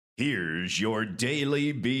Here's your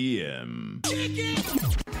Daily BM.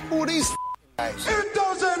 Who are these guys? It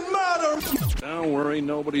doesn't matter. Don't worry,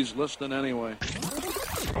 nobody's listening anyway.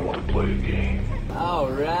 I want to play a game.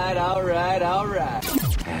 All right.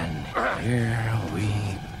 And here we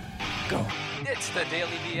go. It's the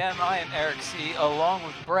Daily BM. I am Eric C. along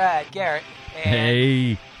with Brad Garrett. And,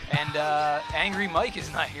 Hey. And Angry Mike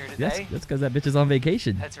is not here today. That's because that bitch is on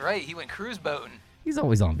vacation. That's right. He went cruise boating. He's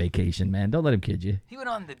always on vacation, man. Don't let him kid you. He went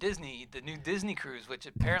on the new Disney cruise, which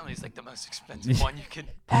apparently is like the most expensive one you could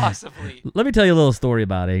possibly. Let me tell you a little story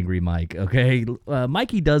about Angry Mike, okay?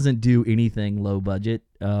 Mikey doesn't do anything low budget.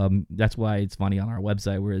 That's why it's funny on our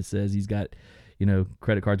website where it says he's got,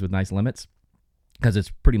 credit cards with nice limits, because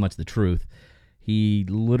it's pretty much the truth. He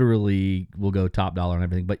literally will go top dollar on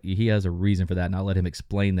everything, but he has a reason for that, and I'll let him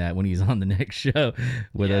explain that when he's on the next show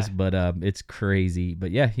with us. But it's crazy. But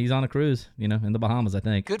yeah, he's on a cruise, in the Bahamas, I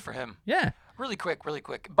think. Good for him. Yeah. Really quick.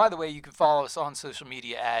 By the way, you can follow us on social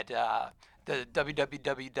media at the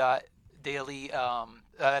www.daily.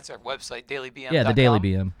 That's our website, dailybm.com. Yeah, the Daily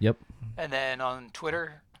BM. Yep. And then on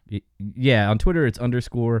Twitter. Yeah, on Twitter it's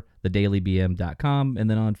 _thedailybm.com, and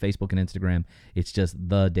then on Facebook and Instagram it's just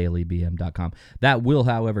thedailybm.com. That will,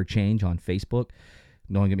 however, change on Facebook.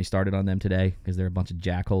 Don't get me started on them today because they're a bunch of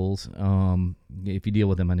jackholes. If you deal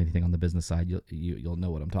with them on anything on the business side, you'll know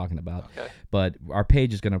what I'm talking about. Okay. But our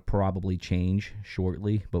page is going to probably change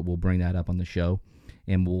shortly, but we'll bring that up on the show,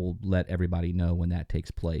 and we'll let everybody know when that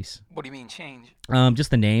takes place. What do you mean change?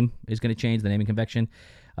 Just the name is going to change, the naming convention.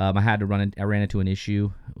 I ran into an issue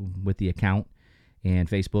with the account, and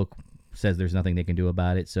Facebook says there's nothing they can do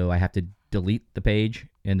about it, so I have to delete the page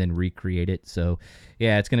and then recreate it. So,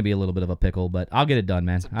 yeah, it's going to be a little bit of a pickle, but I'll get it done,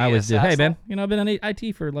 man. I always do. Hey, man, I've been in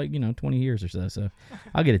IT for 20 years or so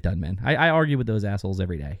I'll get it done, man. I argue with those assholes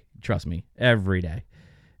every day. Trust me, every day.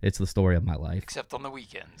 It's the story of my life. Except on the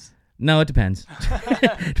weekends. No, it depends.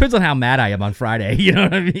 Depends on how mad I am on Friday. You know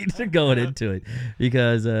what I mean? Going into it,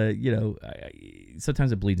 because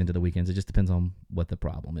sometimes it bleeds into the weekends. It just depends on what the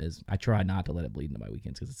problem is. I try not to let it bleed into my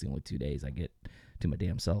weekends because it's the only 2 days I get to my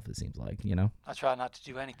damn self. It seems like, I try not to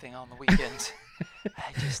do anything on the weekends.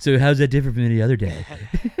 So how's that different from any other day?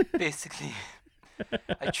 Basically,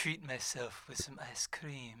 I treat myself with some ice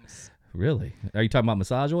creams. Really? Are you talking about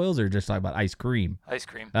massage oils or just talking about ice cream? Ice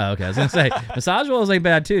cream. Oh, okay. I was gonna say massage oils ain't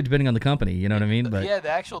bad too, depending on the company. You know what I mean? But yeah,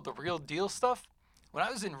 the real deal stuff. When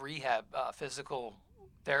I was in rehab, physical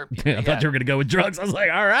therapy. I thought you were gonna go with drugs. I was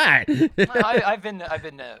like, all right. I've been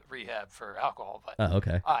to rehab for alcohol, but oh,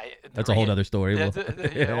 okay. That's a whole other story. We'll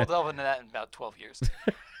delve into that in about 12 years.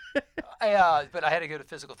 But I had to go to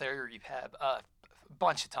physical therapy rehab a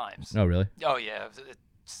bunch of times. Oh, really? Oh yeah, it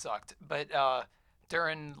sucked. But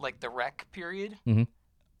during the rec period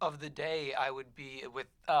of the day, I would be with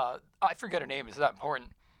I forget her name. It's not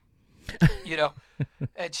important.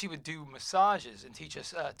 And she would do massages and teach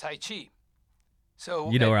us Tai Chi. So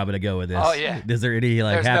where I'm gonna go with this. Oh yeah. Is there any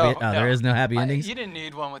happy? There is no happy endings. You didn't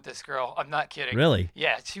need one with this girl. I'm not kidding. Really?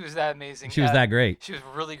 Yeah, she was that amazing. She was that great. She was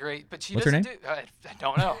really great, but she What's her doesn't name? I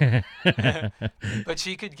don't know. But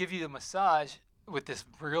she could give you a massage with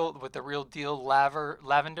the real deal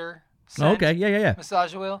lavender. Oh, okay. Yeah.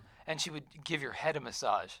 Massage oil, and she would give your head a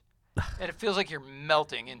massage. And it feels like you're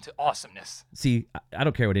melting into awesomeness. See, I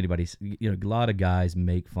don't care what anybody's. A lot of guys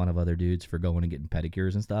make fun of other dudes for going and getting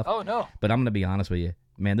pedicures and stuff. Oh no! But I'm gonna be honest with you,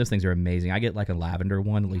 man. Those things are amazing. I get a lavender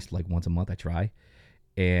one at least once a month. I try,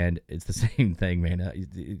 and it's the same thing, man.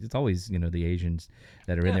 It's always the Asians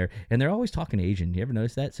that are in there, and they're always talking Asian. You ever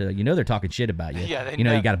notice that? So they're talking shit about you. Yeah, you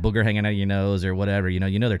got a booger hanging out of your nose or whatever.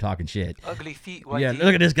 They're talking shit. Ugly feet. Yeah,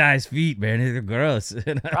 look at this guy's feet, man. They're gross.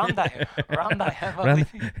 Round eye have ugly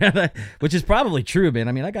feet. Which is probably true, man.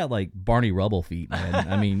 I mean, I got Barney Rubble feet, man.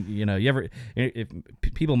 I mean, if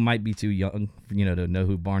people might be too young, to know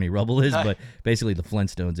who Barney Rubble is, but basically the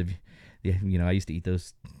Flintstones. I used to eat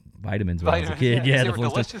those vitamins when I was a kid. Yeah, the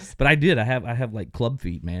Flintstones. But I did. I have club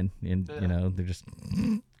feet, man, and they're just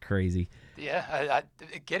crazy. Yeah,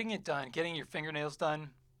 getting it done, getting your fingernails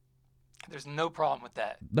done. There's no problem with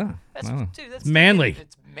that. No, that's manly.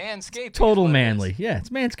 It's manscaping. Total manly. Yeah, it's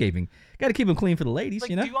manscaping. Got to keep them clean for the ladies,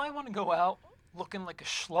 Do I want to go out looking like a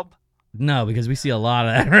schlub? No, because we see a lot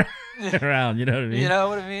of that around. You know what I mean? You know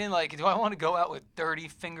what I mean? Do I want to go out with dirty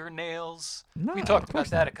fingernails? No, we talked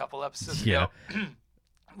about that a couple episodes ago.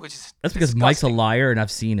 That's because Mike's a liar, and I've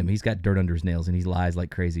seen him. He's got dirt under his nails, and he lies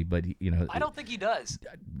like crazy. But I don't think he does.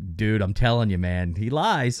 Dude, I'm telling you, man, he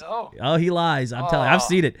lies. Oh, he lies. I'm telling you, I've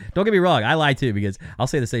seen it. Don't get me wrong, I lie too because I'll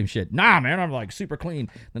say the same shit. Nah, man, I'm super clean.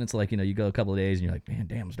 Then it's you go a couple of days, and you're like, man,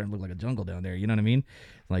 damn, I'm starting to look like a jungle down there. You know what I mean?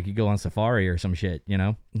 Like you go on safari or some shit,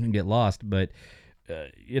 and get lost. But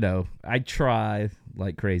I try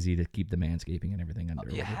like crazy to keep the manscaping and everything under.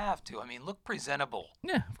 You have to. I mean, look presentable.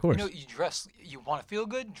 Yeah, of course. You want to feel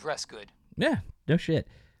good, dress good. Yeah, no shit.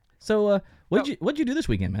 So, what'd you do this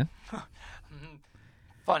weekend, man?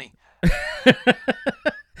 Funny.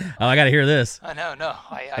 Oh, I got to hear this. I know, no.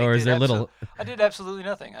 I did absolutely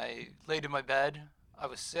nothing. I laid in my bed. I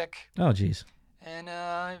was sick. Oh, jeez. And,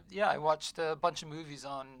 I watched a bunch of movies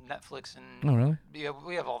on Netflix. And oh, really? Yeah,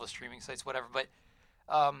 we have all the streaming sites, whatever. But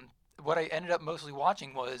what I ended up mostly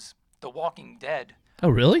watching was The Walking Dead. Oh,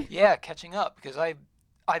 really? Yeah, catching up. Because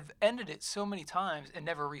I've ended it so many times and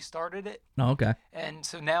never restarted it. Oh, okay. And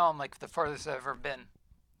so now I'm like the farthest I've ever been.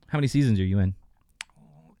 How many seasons are you in?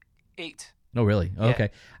 8. Oh, really? Oh, Yeah. okay.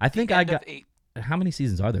 I think I got 8. How many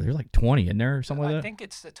seasons are there? There's like 20 in there or something like that? I think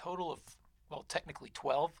it's a total of, well, technically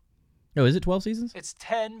 12. Oh, is it 12 seasons? It's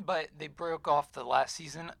 10, but they broke off the last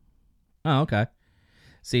season. Oh, okay.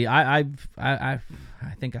 See, I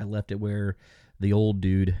think I left it where the old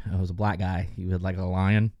dude, was a black guy. He had like a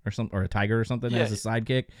lion or something, or a tiger or something as a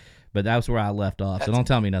sidekick. But that's where I left off. So don't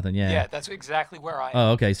tell me nothing. Yeah, that's exactly where I am.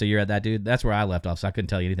 Oh, okay. So you're at that dude. That's where I left off. So I couldn't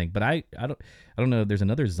tell you anything. But I don't know. There's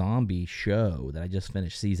another zombie show that I just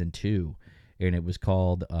finished season 2, and it was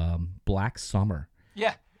called Black Summer.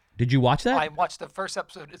 Yeah. Did you watch that? I watched the first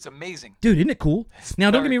episode. It's amazing. Dude, isn't it cool?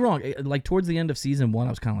 Now, don't get me very wrong. Like, towards the end of season 1, I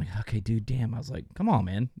was kind of like, okay, dude, damn. I was like, come on,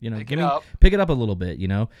 man. Pick it up a little bit,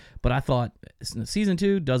 But I thought season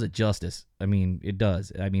 2 does it justice. I mean, it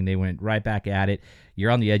does. I mean, they went right back at it.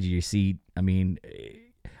 You're on the edge of your seat. I mean,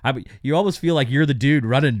 you almost feel like you're the dude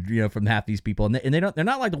running, from half these people. And they're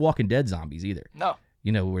not like the Walking Dead zombies either. No.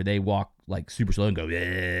 Where they walk like super slow and go,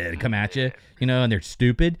 and come at you, and they're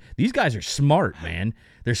stupid. These guys are smart, man.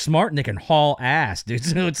 They're smart and they can haul ass, dude.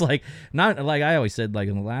 So it's like, not like I always said, like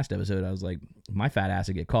in the last episode, I was like, my fat ass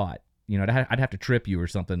would get caught. I'd have to trip you or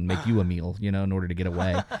something, make you a meal, in order to get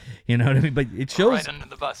away. You know what I mean? But it shows. Right under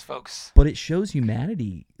the bus, folks. But it shows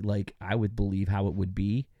humanity, like I would believe how it would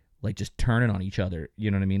be, like just turning on each other.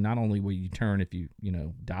 You know what I mean? Not only will you turn if you,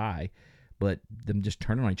 die, but them just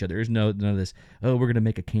turning on each other. There's none of this, oh, we're going to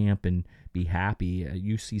make a camp and be happy.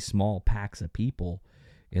 You see small packs of people,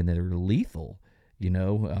 and they're lethal.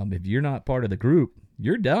 If you're not part of the group,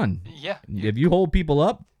 you're done. Yeah. If you hold people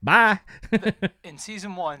up, bye. In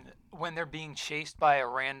season 1, when they're being chased by a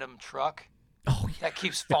random truck that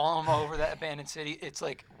keeps yeah. following them over that abandoned city, it's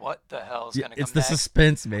like, what the hell is going to come It's the next?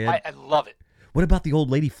 suspense, man. I love it. What about the old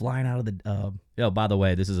lady flying out of the? By the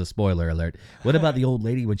way, this is a spoiler alert. What about the old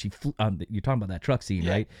lady when she flew? You're talking about that truck scene,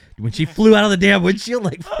 right? When she flew out of the damn windshield,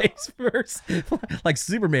 like face first, like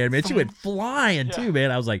Superman, man. She went flying too,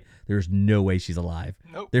 man. I was like, "There's no way she's alive.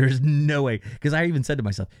 Nope. There's no way." Because I even said to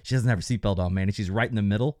myself, "She doesn't have her seatbelt on, man, and she's right in the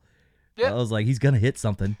middle." Yeah. I was like, "He's gonna hit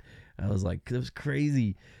something." I was like, "It was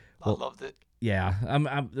crazy." I loved it. Yeah,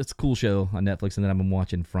 it's a cool show on Netflix, and then I'm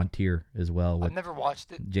watching Frontier as well. I've never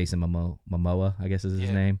watched it. Jason Momoa, I guess is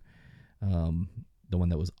his name. The one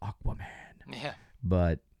that was Aquaman. Yeah.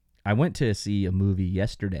 But I went to see a movie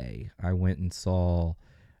yesterday. I went and saw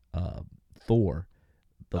Thor.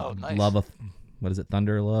 Nice. Love of, what is it,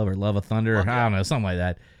 Thunder of Love or Love of Thunder? I don't know, something like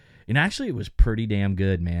that. And actually, it was pretty damn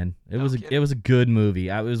good, man. It was a good movie.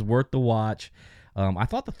 It was worth the watch. I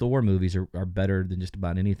thought the Thor movies are better than just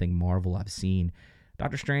about anything Marvel I've seen.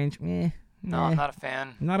 Doctor Strange, No, I'm not a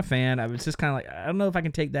fan. I'm not a fan. I was just kind of like, I don't know if I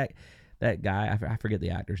can take that guy. I forget the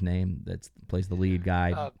actor's name that plays the lead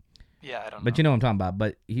guy. Yeah, I don't know. But you know what I'm talking about.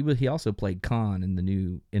 But he also played Khan in the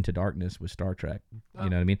new Into Darkness with Star Trek. You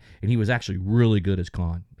know what I mean? And he was actually really good as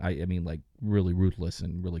Khan. I mean, like really ruthless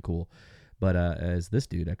and really cool. But as this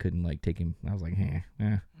dude, I couldn't like take him. I was like,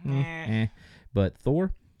 eh. But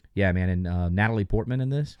Thor. Yeah, man, and Natalie Portman in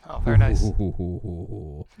this. Oh, very nice.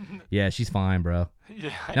 Yeah, she's fine, bro.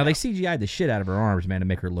 Yeah, now, they CGI'd the shit out of her arms, man, to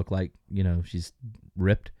make her look like, she's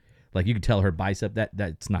ripped. Like, you could tell her bicep,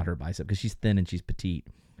 that's not her bicep, because she's thin and she's petite.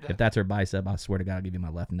 Yeah. If that's her bicep, I swear to God, I'll give you my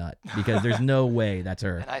left nut, because there's no way that's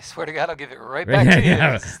her. And I swear to God, I'll give it right back to you.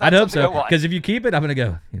 Yeah, I'd hope so, because if you keep it, I'm going to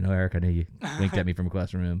go, Eric, I know you winked at me from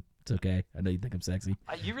across the room. It's okay. I know you think I'm sexy.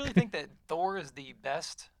 You really think that Thor is the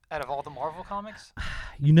best out of all the Marvel comics?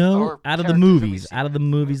 Out of the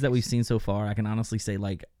movies that we've seen so far, I can honestly say,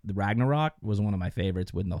 like, the Ragnarok was one of my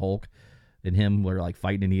favorites when the Hulk and him were, like,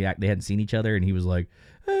 fighting, and they hadn't seen each other, and he was like,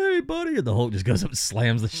 hey, buddy, and the Hulk just goes up and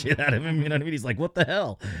slams the shit out of him, you know what I mean? He's like, what the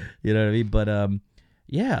hell? You know what I mean? But,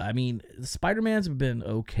 yeah, I mean, the Spider-Mans have been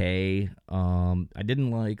okay. I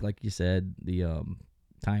didn't like you said, the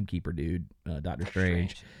Timekeeper dude, Doctor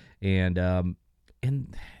Strange. And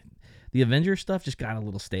the Avengers stuff just got a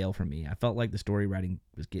little stale for me. I felt like the story writing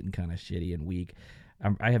was getting kind of shitty and weak.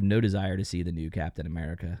 I have no desire to see the new Captain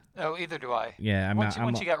America. No, either do I. Yeah,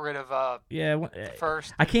 Once you got rid of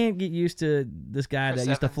first. I can't get used to this guy Chris that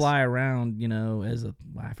used to Evans. fly around, as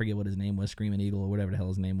I forget what his name was, Screaming Eagle or whatever the hell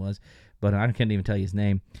his name was, but I can't even tell you his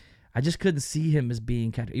name. I just couldn't see him as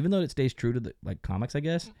being Captain, even though it stays true to the comics, I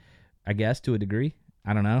guess to a degree.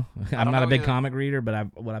 I don't know. I'm not know a big either. comic reader, but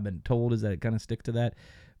what I've been told is that it kind of sticks to that.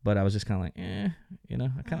 But I was just kind of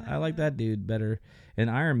like, I like that dude better. And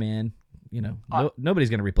Iron Man, nobody's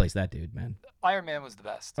gonna replace that dude, man. Iron Man was the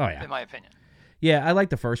best. Oh, yeah. In my opinion. Yeah, I like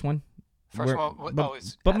the first one. First one was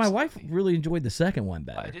always. But my wife really enjoyed the second one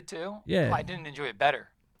better. I did too. Yeah. I didn't enjoy it better.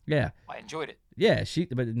 Yeah, I enjoyed it. yeah.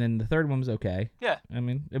 But then the third one was okay. Yeah. I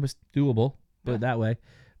mean, it was doable, put it that way.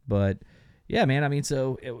 But yeah, man. I mean,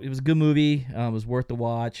 so it was a good movie. It was worth the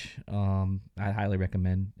watch. I highly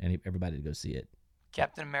recommend everybody to go see it.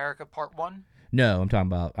 Captain America Part 1? No,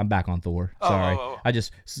 I'm back on Thor. Sorry, oh. I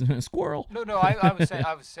just squirrel. No.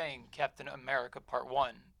 I was saying Captain America Part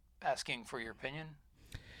 1. Asking for your opinion.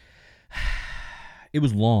 It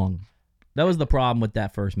was long. That was the problem with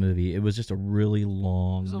that first movie. It was just a really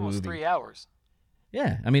long It was almost movie. 3 hours.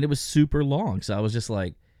 Yeah, I mean, it was super long. So I was just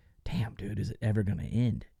like, damn, dude, is it ever going to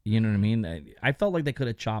end? You know what I mean? I felt like they could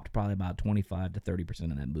have chopped probably about 25 to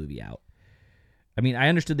 30% of that movie out. I mean, I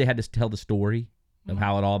understood they had to tell the story of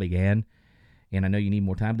how it all began, and I know you need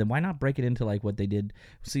more time. Then why not break it into like what they did?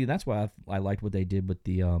 See, that's why I liked what they did with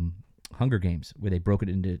the Hunger Games, where they broke it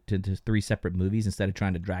into 3 separate movies instead of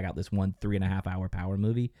trying to drag out this one 3.5 hour power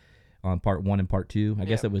movie on part 1 and part 2. I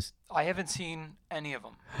guess it was. I haven't seen any of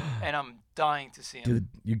them, and I'm dying to see them. Dude,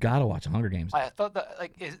 you gotta watch Hunger Games. I thought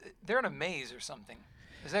that they're in a maze or something.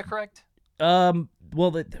 Is that correct?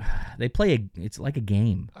 Well, they play it's like a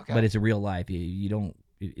game, Okay. but it's real life. You don't.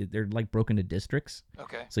 They're like broken into districts.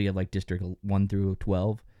 Okay. So you have like district 1 through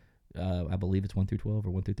 12. I believe it's 1 through 12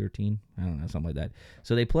 or 1 through 13. I don't know, something like that.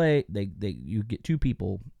 So they play. You get 2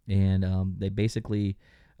 people, and they basically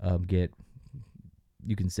get,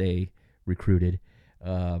 you can say, recruited.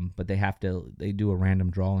 But they do a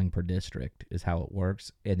random drawing per district is how it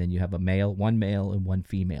works, and then you have one male and 1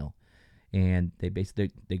 female, and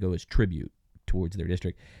they go as tribute towards their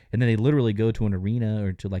district, and then they literally go to an arena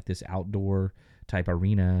or to like this outdoor type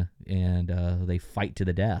arena, and they fight to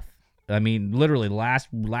the death. I mean, literally, last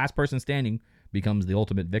person standing becomes the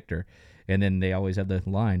ultimate victor, and then they always have the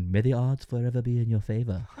line, "May the odds forever be in your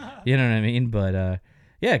favor." You know what I mean? But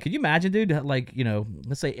yeah, could you imagine, dude? Like,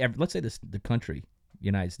 let's say the country,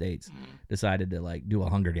 United States, decided to like do a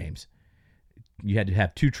Hunger Games. You had to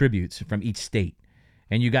have 2 tributes from each state,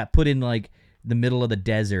 and you got put in like the middle of the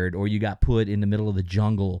desert, or you got put in the middle of the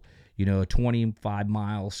jungle. A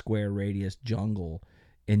 25-mile square radius jungle,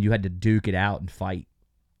 and you had to duke it out and fight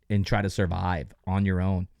and try to survive on your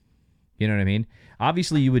own. You know what I mean?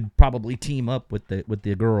 Obviously, you would probably team up with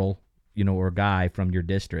the girl, or guy from your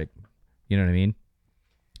district. You know what I mean?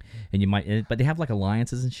 And you might, but they have like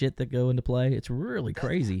alliances and shit that go into play. It's really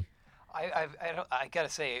crazy. I gotta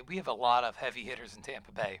say, we have a lot of heavy hitters in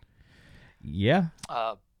Tampa Bay. Yeah.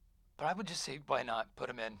 But I would just say, why not put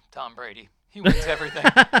him in? Tom Brady. He wins everything.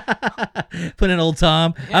 Put in old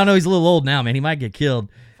Tom. I don't know. He's a little old now, man. He might get killed.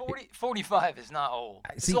 45 is not old.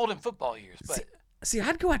 It's old in football years, but see,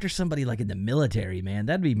 I'd go after somebody like in the military, man.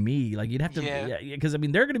 That'd be me. Like you'd have to, because I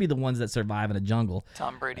mean, they're going to be the ones that survive in a jungle.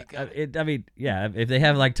 Tom Brady. If they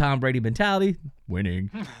have like Tom Brady mentality, winning.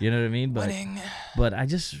 You know what I mean? But, winning. But I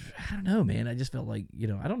don't know, man. I just felt like,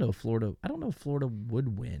 I don't know if Florida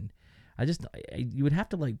would win. You would have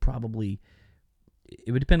to like probably.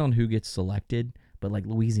 It would depend on who gets selected, but like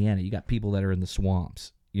Louisiana, you got people that are in the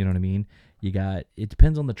swamps. You know what I mean? It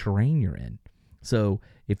depends on the terrain you're in. So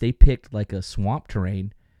if they picked like a swamp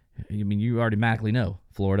terrain, I mean, you automatically know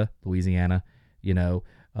Florida, Louisiana,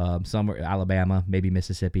 somewhere Alabama, maybe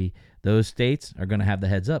Mississippi. Those states are going to have the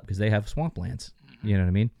heads up because they have swamplands. You know what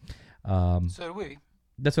I mean? So do we.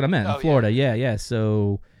 That's what I meant. Florida, yeah.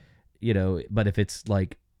 So, but if it's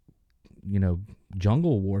like,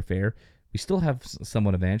 jungle warfare, we still have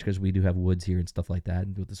somewhat advantage because we do have woods here and stuff like that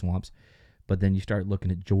with the swamps. But then you start looking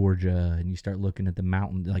at Georgia and you start looking at the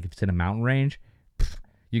mountain, like if it's in a mountain range,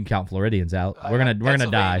 you can count Floridians out. We're gonna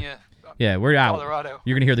die. Yeah, we're out. Colorado.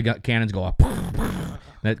 You're gonna hear the cannons go off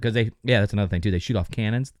because that's another thing too. They shoot off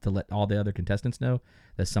cannons to let all the other contestants know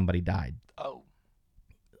that somebody died. Oh.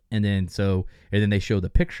 And then they show the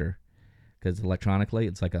picture because electronically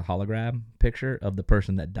it's like a hologram picture of the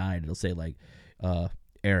person that died. It'll say like,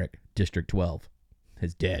 Eric, District 12,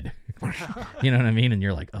 is dead. You know what I mean? And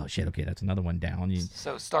you're like, oh shit, okay, that's another one down.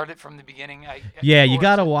 So start it from the beginning. You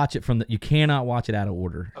gotta watch it you cannot watch it out of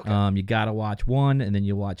order. Okay. You gotta watch 1 and then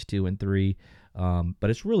you watch 2 and 3. But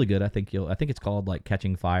it's really good. I think it's called like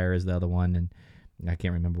Catching Fire is the other one, and I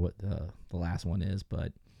can't remember what the last one is,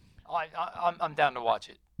 but I'm down to watch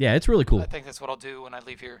it. yeah, it's really cool. I think that's what I'll do when I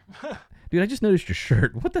leave here. Dude, I just noticed your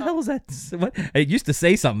shirt. What the hell is that? What? It used to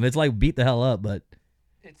say something. It's like beat the hell up, but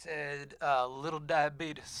It said little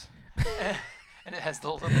diabetes. And it has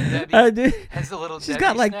the little Debbie. dude, Has the little she's Debbie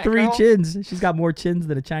got like snack 3 girl. chins. She's got more chins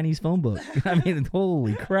than a Chinese phone book. I mean,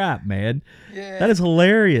 holy crap, man. Yeah. That is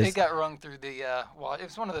hilarious. It got rung through the well, it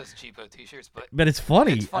was one of those cheapo T-shirts, but But it's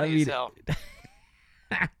funny. it's funny I mean, as hell.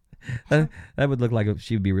 that would look like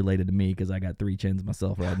she would be related to me because I got 3 chins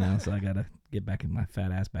myself right now, so I gotta get back in my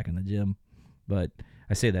fat ass back in the gym. But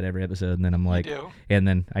I say that every episode, and then I'm like, do? and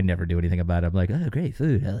then I never do anything about it. I'm like, oh, great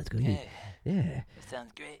food. Oh, let's go eat. Yeah. That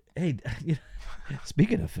sounds great. Hey, you know,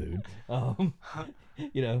 speaking of food,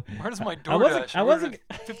 you know, Where's my I wasn't- DoorDash? I wasn't-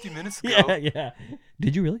 ordered it 50 minutes ago. yeah.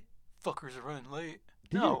 Did you really? Fuckers are running late.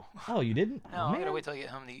 Did No. You? Oh, you didn't? No, Oh, I gotta man. wait till I get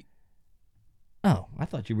home to eat. Oh, I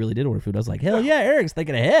thought you really did order food. I was like, hell yeah, Eric's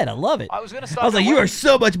thinking ahead. I love it. I was gonna stop. I was at like, you are Wendy's.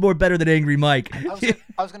 so much more better than Angry Mike.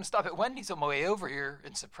 I was gonna stop at Wendy's on my way over here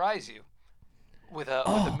and surprise you with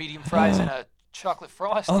a medium fries and a chocolate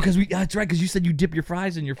frosty. Oh, that's right, because you said you dip your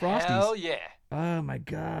fries in your Frosties. Hell yeah! Oh my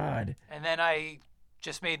God. And then I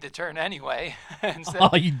just made the turn anyway and said,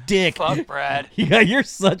 Oh, you dick. "Fuck Brad." Yeah, you're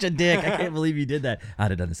such a dick. I can't believe you did that. I'd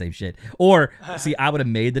have done the same shit. Or, see, I would have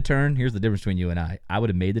made the turn. Here's the difference between you and I. I would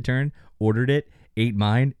have made the turn, ordered it, ate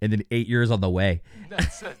mine, and then ate yours on the way.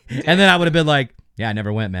 That's a And then I would have been like, yeah, I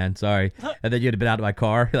never went, man. Sorry. And then you'd have been out of my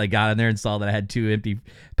car, like got in there and saw that I had 2 empty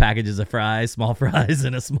packages of fries, small fries,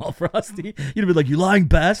 and a small Frosty. You'd have been like, you lying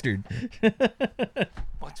bastard.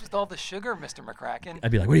 What's with all the sugar, Mr. McCracken?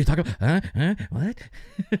 I'd be like, what are you talking about? Huh?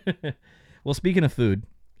 What? Well, speaking of food,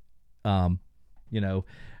 you know,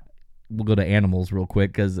 we'll go to animals real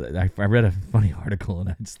quick because I read a funny article and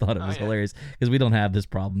I just thought it was hilarious because we don't have this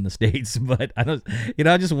problem in the States. But I don't,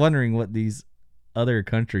 I'm just wondering what these other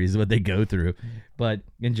countries, what they go through. But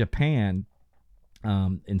in Japan,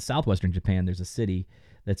 in southwestern Japan, there's a city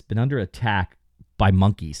that's been under attack by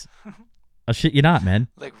monkeys. I shit you not, man.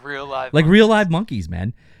 Like real live. Like real live monkeys,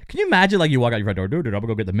 man. Can you imagine, like, you walk out your front door, dude, I'm gonna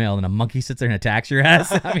go get the mail, and a monkey sits there and attacks your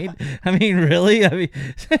ass? I mean, really? I mean,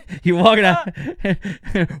 you walking out,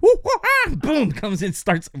 boom, comes in,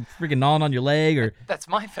 starts freaking gnawing on your leg, or. That's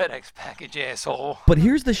my FedEx package, asshole. But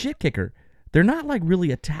here's the shit kicker: they're not like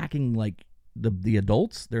really attacking like the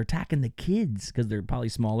adults. They're attacking the kids because they're probably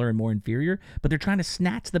smaller and more inferior. But they're trying to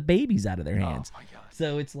snatch the babies out of their hands. Oh my god.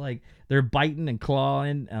 So it's like they're biting and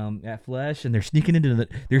clawing at flesh, and they're sneaking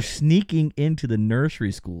into the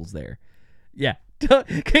nursery schools there. Yeah,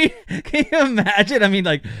 can you imagine? I mean,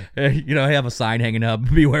 like, you know, I have a sign hanging up: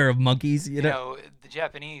 "Beware of monkeys." You You know, know, the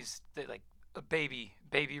Japanese, they like a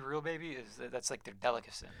real baby that's like their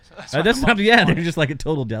delicacy. So that's why that's the not. monkeys Yeah, want they're it. just like a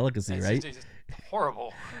total delicacy, It's right? just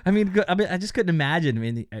horrible. I mean, I just couldn't imagine. I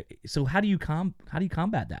mean, so how do you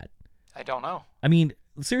combat that? I don't know. I mean,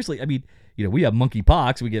 seriously. I mean, you know, we have monkey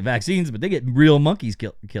pox, we get vaccines, but they get real monkeys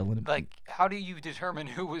killing them. Like, how do you determine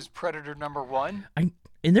who was predator number one?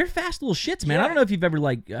 And they're fast little shits, man. I don't know if you've ever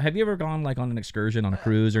have you ever gone like on an excursion on a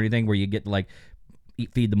cruise or anything where you get to like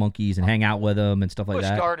feed the monkeys and hang out with them and stuff like Busch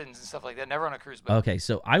that? Gardens and stuff like that. Never on a cruise boat. Okay,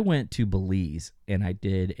 so I went to Belize and I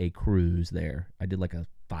did a cruise there. I did like a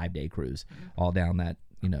 5-day cruise all down that,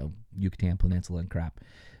 you know, Yucatan Peninsula and crap.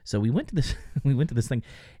 So we went to this thing,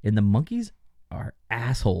 and the monkeys are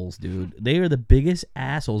assholes, dude. They are the biggest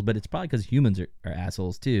assholes, but it's probably because humans are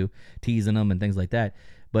assholes too, teasing them and things like that.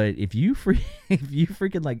 But if you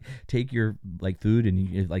freaking like take your like food and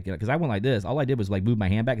you like, because I went like this, all I did was like move my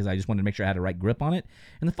hand back because I just wanted to make sure I had the right grip on it,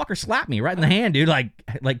 and the fucker slapped me right in the hand, dude. Like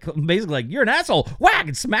basically like, you're an asshole, whack,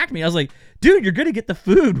 and smacked me. I was like, dude, you're gonna get the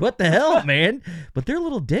food. What the hell, man? But they're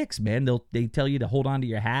little dicks, man. They tell you to hold on to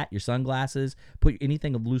your hat, your sunglasses, put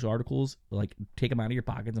anything of loose articles, like take them out of your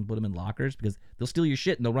pockets and put them in lockers because they'll steal your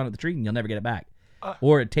shit and they'll run up the tree and you'll never get it back.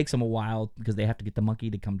 Or it takes them a while because they have to get the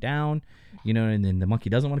monkey to come down, you know, and then the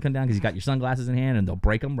monkey doesn't want to come down because he's got your sunglasses in hand and they'll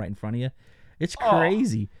break them right in front of you. It's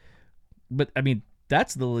crazy. But, I mean,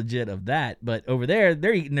 that's the legit of that. But over there,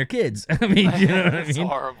 they're eating their kids. I mean, you know what I It's mean?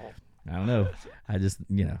 horrible. I don't know. I just,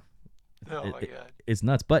 you know. Oh my god. It's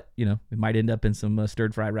nuts, but you know it might end up in some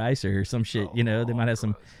stirred fried rice or some shit. You know, they might have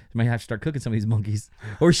some. They might have to start cooking some of these monkeys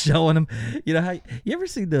or showing them. You know, how you ever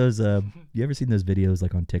seen those? You ever seen those videos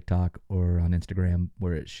like on TikTok or on Instagram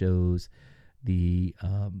where it shows the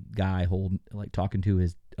guy talking to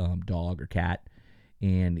his dog or cat,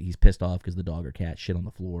 and he's pissed off because the dog or cat shit on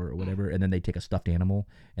the floor or whatever, and then they take a stuffed animal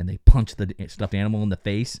and they punch the stuffed animal in the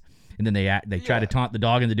face, and then they try to taunt the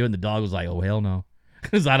dog into doing. The dog was like, "Oh hell no."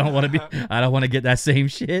 because I don't want to get that same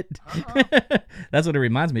shit. That's what it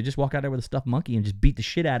reminds me. Just walk out there with a stuffed monkey and just beat the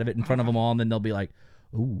shit out of it in front of them all, and then they'll be like,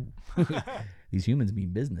 "Ooh, these humans mean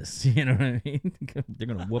business." You know what I mean? They're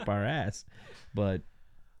gonna whoop our ass. But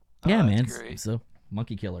yeah, man. Great. So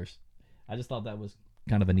monkey killers. I just thought that was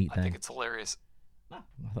kind of a neat thing. I think it's hilarious.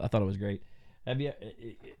 I thought it was great. Have you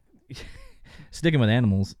sticking with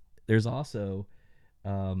animals? There's also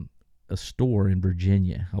a store in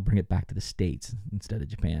Virginia. I'll bring it back to the States instead of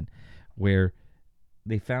Japan, where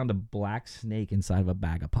they found a black snake inside of a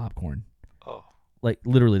bag of popcorn. Oh. Like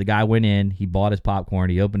literally, the guy went in, he bought his popcorn,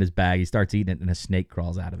 he opened his bag, he starts eating it, and a snake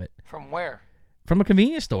crawls out of it. From where? From a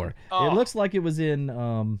convenience store. Oh. It looks like it was in.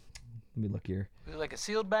 Let me look here. Was it like a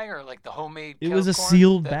sealed bag or like the homemade? It was a corn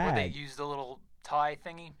sealed where they bag. used a little tie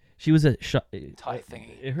thingy. She was at Tie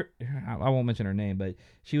thingy. I won't mention her name, but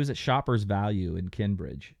she was at Shoppers Value in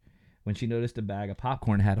Kinbridge when she noticed a bag of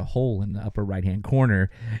popcorn had a hole in the upper right-hand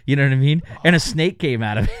corner. You know what I mean? And a snake came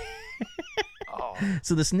out of it. Oh.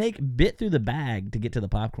 So the snake bit through the bag to get to the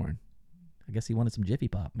popcorn. I guess he wanted some Jiffy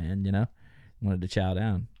Pop, man, you know? Wanted to chow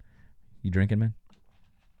down. You drinking, man?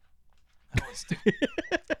 That was too,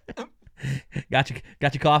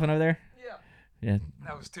 Got you coughing over there? yeah. Yeah.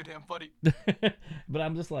 That was too damn funny. But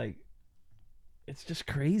I'm just like, it's just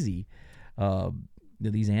crazy.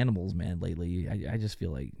 These animals, man, lately, I just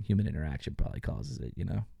feel like human interaction probably causes it, you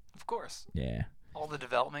know? Of course. Yeah. All the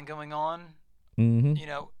development going on, Mm-hmm. you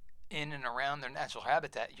know, in and around their natural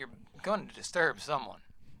habitat, you're going to disturb someone.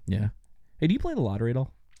 Yeah. Hey, do you play the lottery at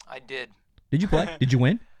all? I did. Did you play? Did you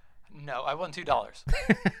win? No, I won $2.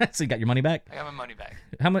 So you got your money back? I got my money back.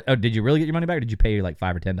 How much? Oh, did you really get your money back, or did you pay like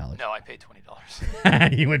 $5 or $10? No, I paid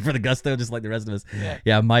 $20. You went for the gusto, just like the rest of us.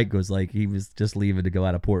 Yeah. Mike was like, he was just leaving to go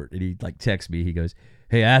out of port, and he like texts me. He goes,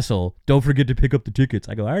 "Hey, asshole, don't forget to pick up the tickets."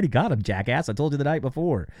 I go, "I already got them, jackass. I told you the night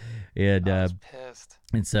before." And I was pissed.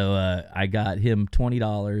 and so I got him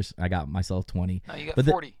 $20. I got myself 20. No, you got But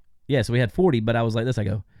 40. Yeah, so we had 40, but I was like this. I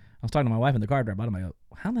was talking to my wife in the car drive bottom. I go,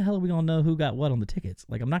 how the hell are we going to know who got what on the tickets?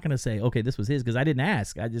 Like, I'm not going to say, okay, this was his, because I didn't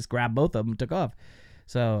ask. I just grabbed both of them and took off.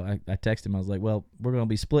 So I texted him. I was like, well, we're going to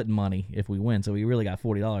be splitting money if we win. So we really got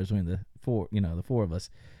 $40 between the four of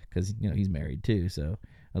us, because, he's married too. So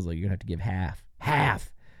I was like, you're going to have to give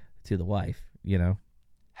half to the wife,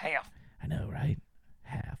 Half. I know, right?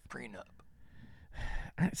 Half. Prenup.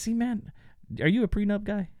 See, man, are you a prenup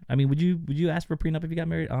guy? I mean, would you ask for a prenup if you got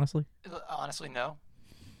married, honestly? Honestly, no.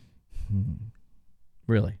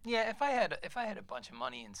 Really? Yeah, if I had a bunch of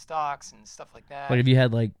money in stocks and stuff like that. Like if you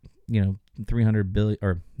had like 300 billion,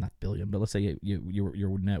 or not billion, but let's say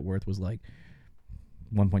your net worth was like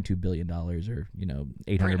 $1.2 billion or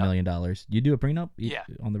 $800 million. You do a prenup? Yeah.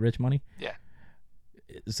 On the rich money? Yeah.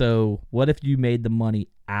 So what if you made the money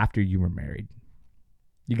after you were married?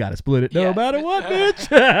 You got to split it no Yeah. matter what, bitch.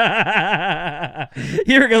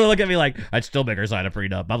 You're going to look at me like, I'd still make her sign a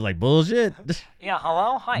prenup. I'm like, bullshit. Yeah,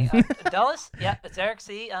 hello? Hi. Dulles? Yep, it's Eric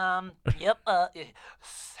C. Yep, Saf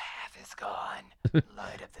is gone.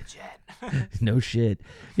 Light up the jet. No shit.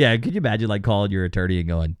 Yeah, could you imagine like calling your attorney and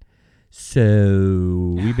going,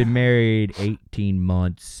 so we've been married 18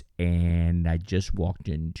 months and I just walked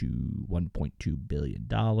into $1.2 billion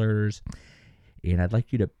and I'd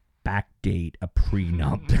like you to backdate a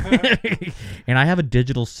prenup. And I have a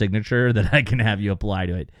digital signature that I can have you apply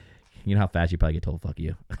to it. You know how fast you probably get told, fuck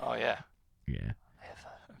you. Oh, yeah. Yeah. I have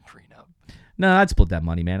a prenup. No, I'd split that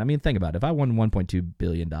money, man. I mean, think about it. If I won $1.2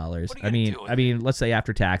 billion, are you gonna do with I mean, let's say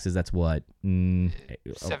after taxes, that's what?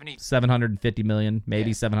 750 million,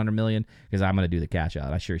 maybe Yeah. 700 million, because I'm going to do the cash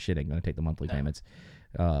out. I sure shit ain't going to take the monthly payments.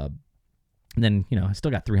 And then, I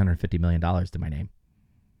still got $350 million to my name.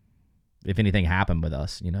 If anything happened with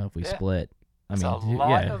us, if we Yeah. split. That's a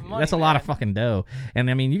lot of money, that's a lot of man. fucking dough.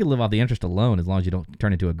 And I mean, you can live off the interest alone as long as you don't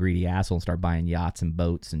turn into a greedy asshole and start buying yachts and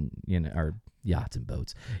boats and, or yachts and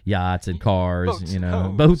boats, yachts and cars, Boats and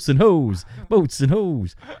hoes. boats and hoes, boats and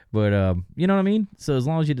hoes. But, you know what I mean? So as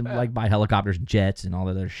long as you didn't like buy helicopters and jets and all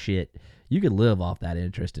that other shit, you could live off that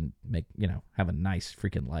interest and make, have a nice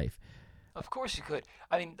freaking life. Of course you could.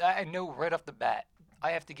 I mean, I know right off the bat,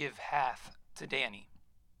 I have to give half to Danny.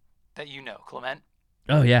 That Clement.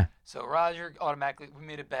 Oh, yeah. So Roger automatically, we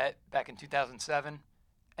made a bet back in 2007.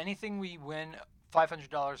 Anything we win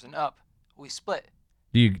 $500 and up, we split.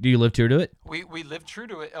 Do you live true to it? We lived true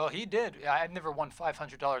to it. Oh, he did. I've never won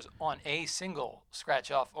 $500 on a single scratch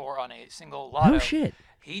off or on a single lotto. No shit.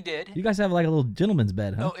 He did. You guys have like a little gentleman's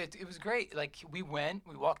bed, huh? No, it was great. Like we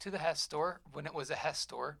walked to the Hess store when it was a Hess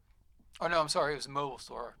store. Oh no, I'm sorry, it was a mobile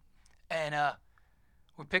store. And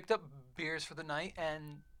we picked up beers for the night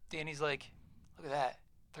and Danny's like, look at that,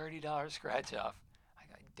 $30 scratch off. I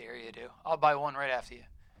go, dare you do? I'll buy one right after you.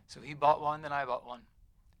 So he bought one, then I bought one.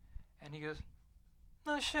 And he goes,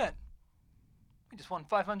 no shit. We just won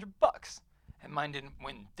 $500. And mine didn't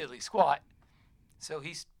win diddly squat. So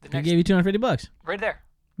he's the He next gave you $250. right there.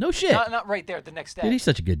 No shit. Not right there, the next day. Dude, he's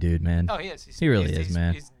such a good dude, man. Oh, he is. He really is,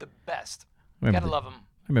 man. He's the best. Remember Gotta the- love him.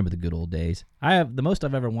 I remember the good old days. I have the most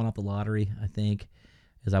I've ever won off the lottery, I think,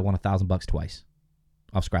 is I won $1,000 twice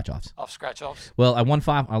off scratch offs. Off scratch offs. Well, I won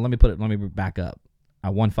five. Let me back up. I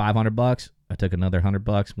won $500. I took another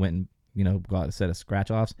 $100, went and got a set of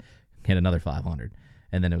scratch offs, hit another 500,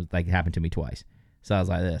 and then it was like it happened to me twice. So I was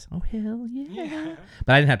like this. Oh hell yeah!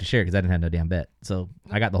 But I didn't have to share because I didn't have no damn bet, so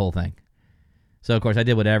I got the whole thing. So of course I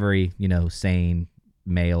did what every sane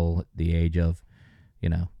male at the age of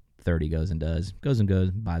 30 goes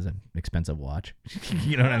and buys an expensive watch.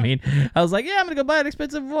 You know what I mean? I was like, yeah, I'm gonna go buy an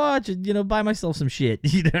expensive watch and buy myself some shit.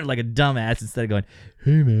 Like a dumbass instead of going,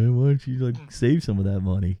 hey man, why don't you save some of that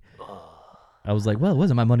money? I was like, well, it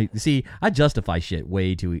wasn't my money. See, I justify shit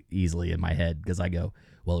way too easily in my head because I go,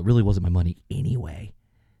 well, it really wasn't my money anyway.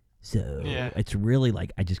 So it's really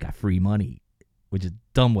like I just got free money, which is a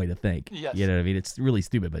dumb way to think. Yes. You know what I mean? It's really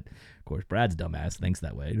stupid, but of course, Brad's dumbass thinks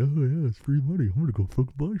that way. Oh yeah, it's free money. I'm gonna go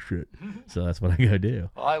fucking buy shit. So that's what I go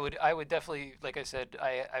do. Well, I would definitely, like I said,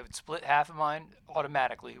 I would split half of mine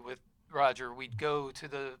automatically with Roger. We'd go to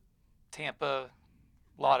the Tampa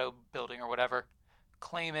Lotto building or whatever,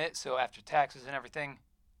 claim it. So after taxes and everything,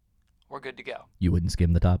 we're good to go. You wouldn't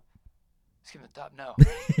skim the top? Skim the top? No.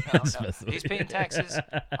 That's No. messed with He's paying taxes.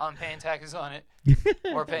 I'm paying taxes on it.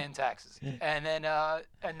 We're paying taxes. And then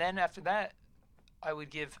after that, I would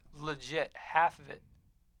give legit half of it,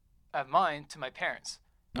 of mine, to my parents.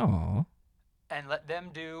 Aw. And let them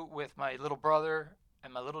do with my little brother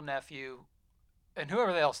and my little nephew and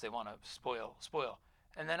whoever else they want to spoil.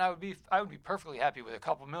 And then I would be perfectly happy with a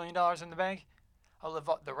couple $1 million in the bank. I'll live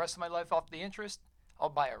the rest of my life off the interest. I'll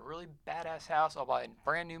buy a really badass house. I'll buy a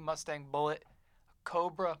brand new Mustang Bullet, a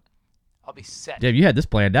Cobra. I'll be set. Damn, you had this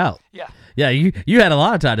planned out. Yeah. Yeah, you had a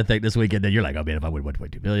lot of time to think this weekend. Then you're like, oh man, if I win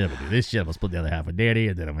 $1.2 billion, I'm gonna do this shit. I'm gonna split the other half with Danny,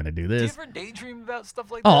 and then I'm gonna do Do you this. ever daydream about stuff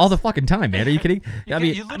like Oh, this? all the fucking time, man. Are you kidding? I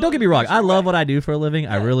mean, don't get me wrong. I love what I do for a living.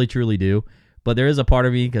 I really, truly do. But there is a part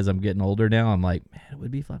of me, because I'm getting older now, I'm like, man, it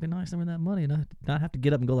would be fucking nice to win that money and not have to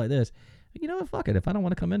get up and go like this. You know what? Fuck it. If I don't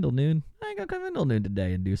want to come in till noon, I ain't gonna come in till noon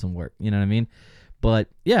today and do some work. You know what I mean? But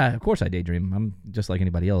yeah, of course I daydream. I'm just like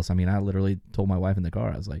anybody else. I mean, I literally told my wife in the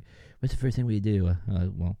car, I was like, what's the first thing we do?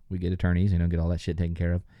 Well, we get attorneys, get all that shit taken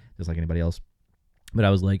care of, just like anybody else. But I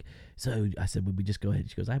was like, so I said, would we just go ahead?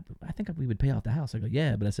 She goes, I think we would pay off the house. I go,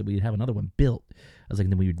 yeah, but I said, we'd have another one built. I was like,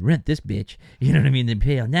 then we would rent this bitch, you know what I mean? Then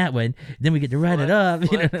pay on that one. Then we get to write it up.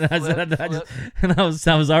 And I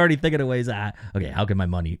was already thinking of ways, okay, how can my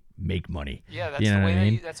money make money? Yeah, that's you know the way what I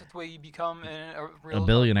mean? that's the way you become a A real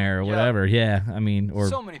billionaire or whatever. Yeah. I mean, or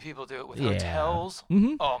so many people do it with Yeah. hotels.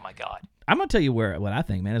 Mhm. Oh my God. I'm gonna tell you what I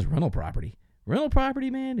think, man, is rental property. Rental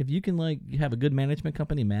property, man, if you can you have a good management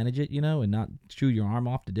company manage it, and not chew your arm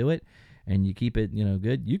off to do it, and you keep it,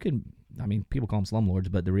 good, you can. I mean, people call them slumlords,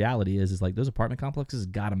 but the reality is like those apartment complexes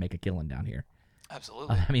got to make a killing down here.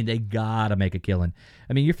 Absolutely. I mean, they gotta make a killing.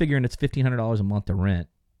 I mean, you're figuring it's $1,500 a month to rent.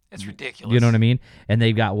 It's ridiculous. You know what I mean? And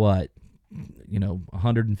they've got what,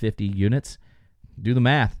 150 units. Do the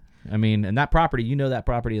math. I mean, and that property, that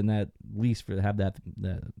property and that lease for to have that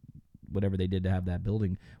whatever they did to have that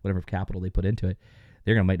building, whatever capital they put into it,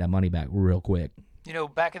 they're gonna make that money back real quick.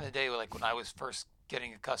 Back in the day, like when I was first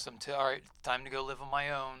getting accustomed to, all right, time to go live on my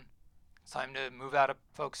own. It's time to move out of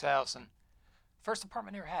folks' house. And first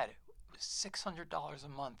apartment I ever had, it was $600 a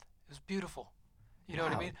month. It was beautiful. You know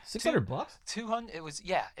what I mean? $600? 200. It was,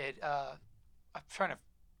 yeah. I'm trying to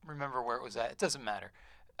remember where it was at. It doesn't matter.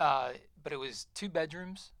 But it was 2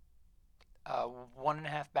 bedrooms,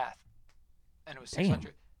 1.5 bath, and it was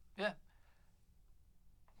 600. Yeah.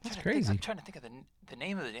 That's crazy. I'm trying to think of the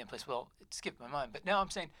name of the damn place. Well, it skipped my mind. But now I'm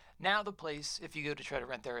saying, now the place, if you go to try to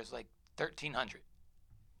rent there, is like $1,300.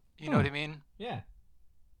 You know what I mean? Yeah.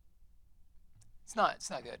 It's not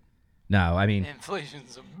good. No, I mean,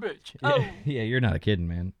 Inflation's a bitch. yeah, Oh. yeah, you're not kidding,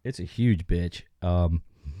 man. It's a huge bitch.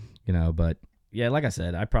 But yeah, like I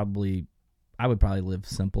said, I would probably live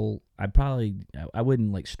simple. I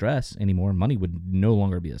wouldn't stress anymore. Money would no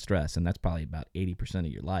longer be a stress, and that's probably about 80% of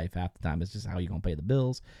your life. Half the time, it's just how you gonna pay the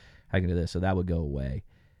bills, how you gonna do this. So that would go away.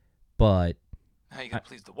 But How you gonna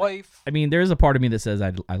please the wife? I mean, there's a part of me that says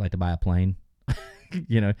I'd like to buy a plane.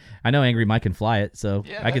 I know Angry Mike can fly it, so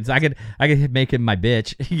Yeah, I could make him my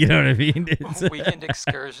bitch. You know what I mean? Weekend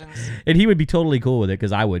excursions. And he would be totally cool with it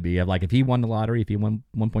because I would be. If he won the lottery, if he won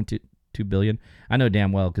 1.2 billion, I know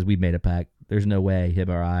damn well because we made a pact there's no way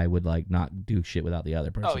him or I would like not do shit without the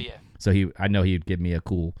other person. Oh yeah. So I know he'd give me a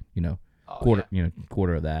cool,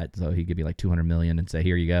 quarter of that. So he'd give me like $200 million and say,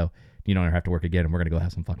 here you go. You don't ever have to work again, and we're gonna go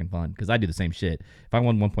have some fucking fun. Because I do the same shit. If I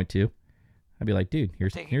won 1.2, I'd be like, dude,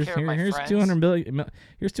 here's Taking care of my friends. 200 million.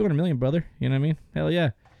 Here's 200 million, brother. You know what I mean? Hell yeah.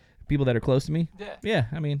 People that are close to me. Yeah. Yeah.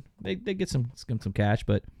 I mean, they get some cash.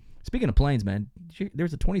 But speaking of planes, man, there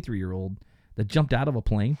was a 23-year-old that jumped out of a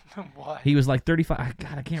plane. What? He was like 35.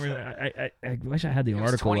 God, I can't remember. I wish I had the He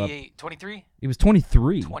was article 28, up. 23? He was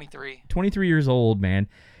 23. 23. 23 years old, man.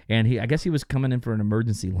 And I guess he was coming in for an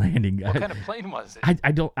emergency landing. What kind of plane was it?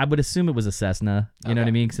 I would assume it was a Cessna. You know what I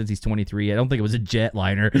Okay. mean? Since he's 23, I don't think it was a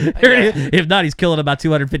jetliner. Yeah. If not, he's killing about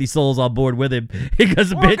 250 souls on board with him because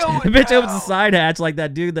the We're bitch going opens now. the side hatch like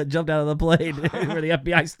that dude that jumped out of the plane, where the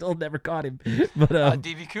FBI still never caught him. But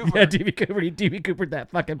D.B. Cooper. yeah, DB Cooper, he DB Coopered that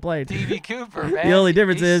fucking plane. D.B. Cooper, man. The only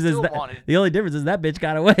difference He is still that wanted. the only difference is that bitch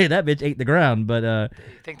got away. That bitch ate the ground. But I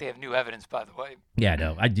think they have new evidence, by the way. yeah,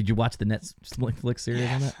 no. Did you watch the Netflix series on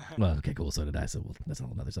Yes. that? Well, okay, cool. So did I. So that's a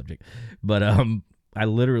whole other subject. But I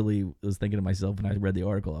literally was thinking to myself when I read the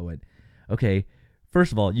article. I went, okay.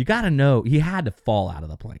 First of all, you got to know he had to fall out of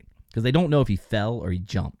the plane because they don't know if he fell or he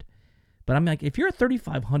jumped. But I'm like, if you're at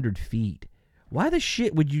 3,500 feet, why the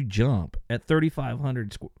shit would you jump at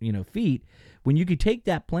 3,500 feet when you could take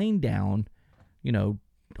that plane down,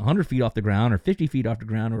 100 feet off the ground or 50 feet off the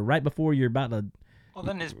ground or right before you're about to. Well,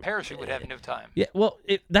 then his parachute would have no time. Yeah, well,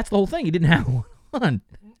 that's the whole thing. He didn't have one.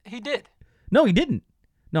 He did. No, he didn't.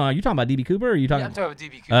 No, are you talking about DB Cooper or are you talking? Yeah, I'm talking about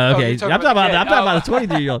D.B. Cooper. Okay, you're I'm talking about the the kid.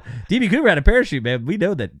 23-year-old. DB Cooper had a parachute, man. We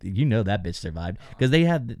know that. That bitch survived because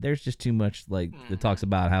there's just too much that talks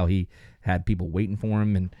about how he had people waiting for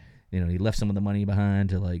him and he left some of the money behind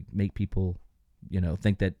to like make people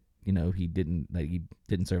think that he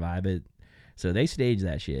didn't survive it. So they staged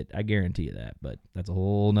that shit. I guarantee you that. But that's a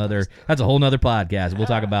whole nother podcast. We'll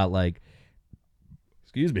talk about like.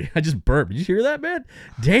 Excuse me, I just burped. Did you hear that, man?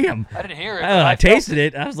 Damn. I didn't hear it. Oh, I felt tasted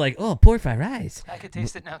it. I was like, oh, pork fried rice. I could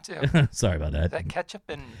taste it now too. Sorry about Is that. that ketchup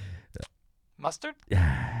and mustard?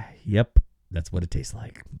 Yep, that's what it tastes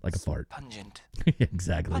like a fart. Pungent.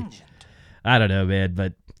 Exactly. Pungent. I don't know, man,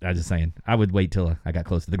 but I was just saying, I would wait till I got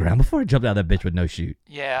close to the ground before I jumped out of that bitch with no chute.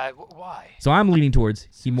 Yeah. Why? So I'm leaning towards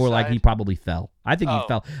he Suicide? probably fell. I think he Oh.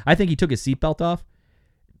 fell. I think he took his seatbelt off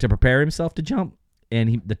to prepare himself to jump,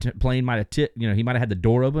 and the plane might have he might have had the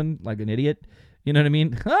door open like an idiot. You know what I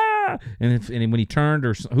mean? Ah! And when he turned,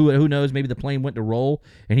 or who knows, maybe the plane went to roll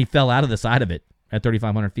and he fell out of the side of it at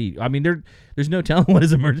 3,500 feet. I mean, there's no telling what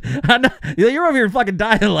his emergency. You're over here fucking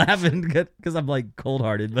dying laughing because I'm like cold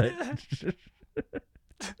hearted, but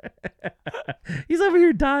he's over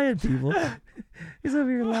here dying, people. He's over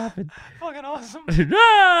here laughing. Fucking awesome.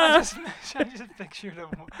 Ah! I just pictured him.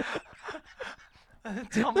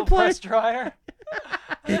 Tumble plane. press dryer.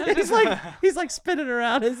 he's like spinning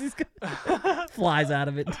around as he's flies out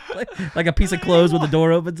of it like a piece of clothes when the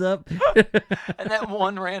door opens up. And that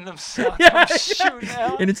one random sock Yeah, comes shooting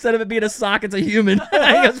out. And instead of it being a sock, it's a human. He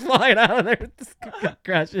goes flying out of there,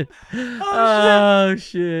 crashing. Oh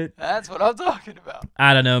shit! That's what I'm talking about.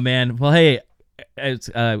 I don't know, man. Well, hey, it's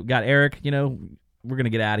got Eric. We're gonna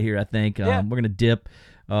get out of here. I think Yeah. we're gonna dip.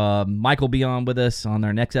 Mike will be on with us on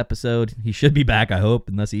our next episode. He should be back, I hope,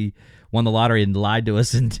 unless he won the lottery and lied to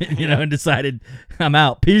us and and decided I'm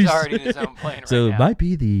out. Peace. He's already in his own plane So right it now. might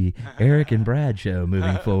be the Eric and Brad show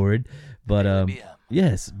moving forward. But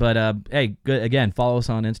yes, but hey, good again. Follow us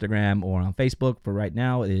on Instagram or on Facebook. For right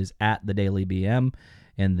now, it is at the Daily BM,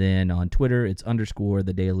 and then on Twitter it's _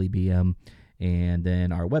 the Daily BM. And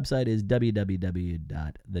then our website is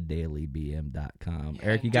www.thedailybm.com.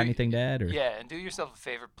 Eric, you got anything to add? Or? Yeah, and do yourself a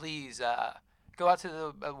favor, please. Go out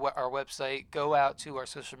to our website. Go out to our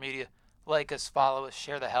social media. Like us, follow us,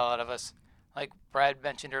 share the hell out of us. Like Brad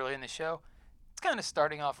mentioned earlier in the show, it's kind of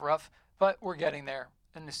starting off rough, but we're getting there.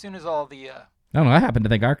 And as soon as all the I don't know. I happen to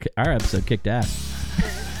think our episode kicked ass.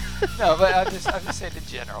 no, but I'm just saying in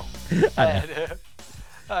general. And,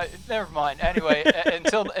 never mind. Anyway,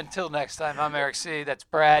 until next time, I'm Eric C. That's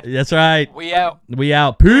Brad. That's right. We out. We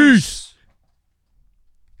out. Peace.